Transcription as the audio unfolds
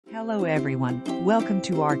Hello everyone, welcome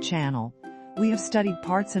to our channel. We have studied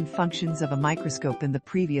parts and functions of a microscope in the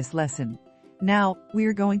previous lesson. Now, we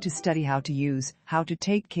are going to study how to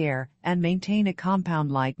take care, and maintain a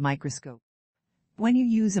compound light microscope. When you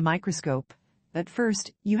use a microscope, at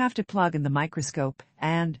first, you have to plug in the microscope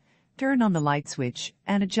and turn on the light switch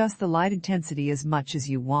and adjust the light intensity as much as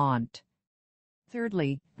you want.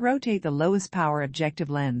 Thirdly, rotate the lowest power objective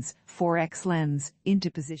lens, 4x lens,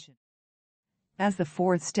 into position. As the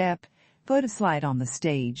fourth step, put a slide on the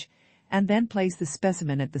stage, and then place the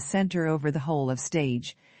specimen at the center over the whole of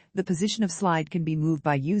stage. The position of slide can be moved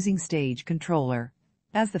by using stage controller.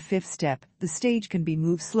 As the fifth step, the stage can be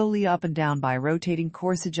moved slowly up and down by rotating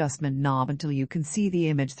coarse adjustment knob until you can see the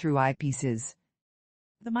image through eyepieces.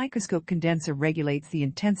 The microscope condenser regulates the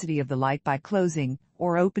intensity of the light by closing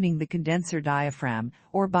or opening the condenser diaphragm,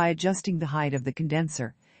 or by adjusting the height of the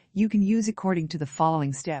condenser. You can use according to the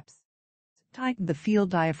following steps. Tighten the field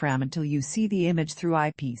diaphragm until you see the image through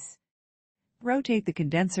eyepiece. Rotate the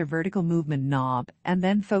condenser vertical movement knob and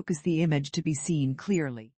then focus the image to be seen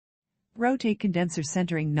clearly. Rotate condenser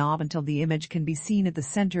centering knob until the image can be seen at the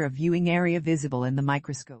center of viewing area visible in the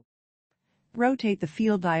microscope. Rotate the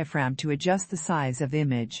field diaphragm to adjust the size of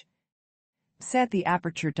image. Set the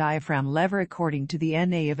aperture diaphragm lever according to the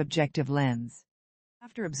NA of objective lens.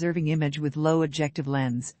 After observing image with low objective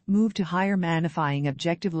lens, move to higher magnifying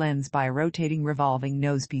objective lens by rotating revolving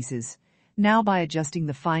nosepieces. Now by adjusting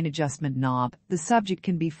the fine adjustment knob, the subject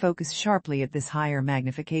can be focused sharply at this higher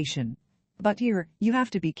magnification. But here, you have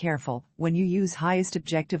to be careful. When you use highest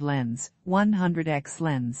objective lens, 100x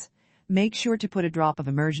lens, make sure to put a drop of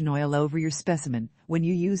immersion oil over your specimen when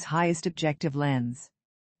you use highest objective lens.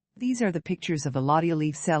 These are the pictures of a luteal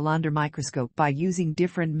leaf cell under microscope by using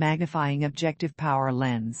different magnifying objective power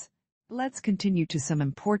lens. Let's continue to some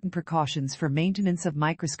important precautions for maintenance of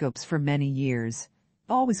microscopes for many years.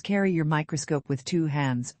 Always carry your microscope with two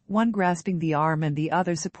hands, one grasping the arm and the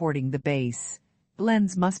other supporting the base.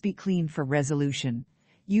 Lens must be cleaned for resolution.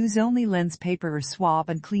 Use only lens paper or swab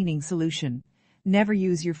and cleaning solution. Never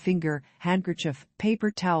use your finger, handkerchief,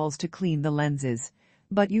 paper towels to clean the lenses,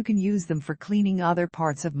 but you can use them for cleaning other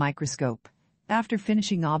parts of microscope. After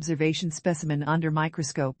finishing observation specimen under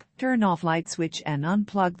microscope, turn off light switch and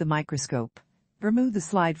unplug the microscope. Remove the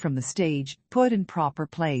slide from the stage, put in proper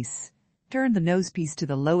place. Turn the nosepiece to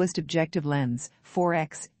the lowest objective lens,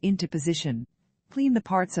 4x, into position. Clean the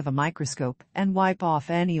parts of a microscope and wipe off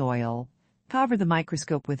any oil. Cover the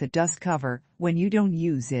microscope with a dust cover when you don't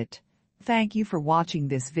use it. Thank you for watching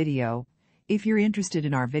this video. If you're interested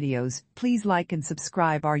in our videos, please like and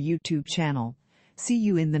subscribe our YouTube channel. See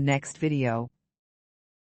you in the next video.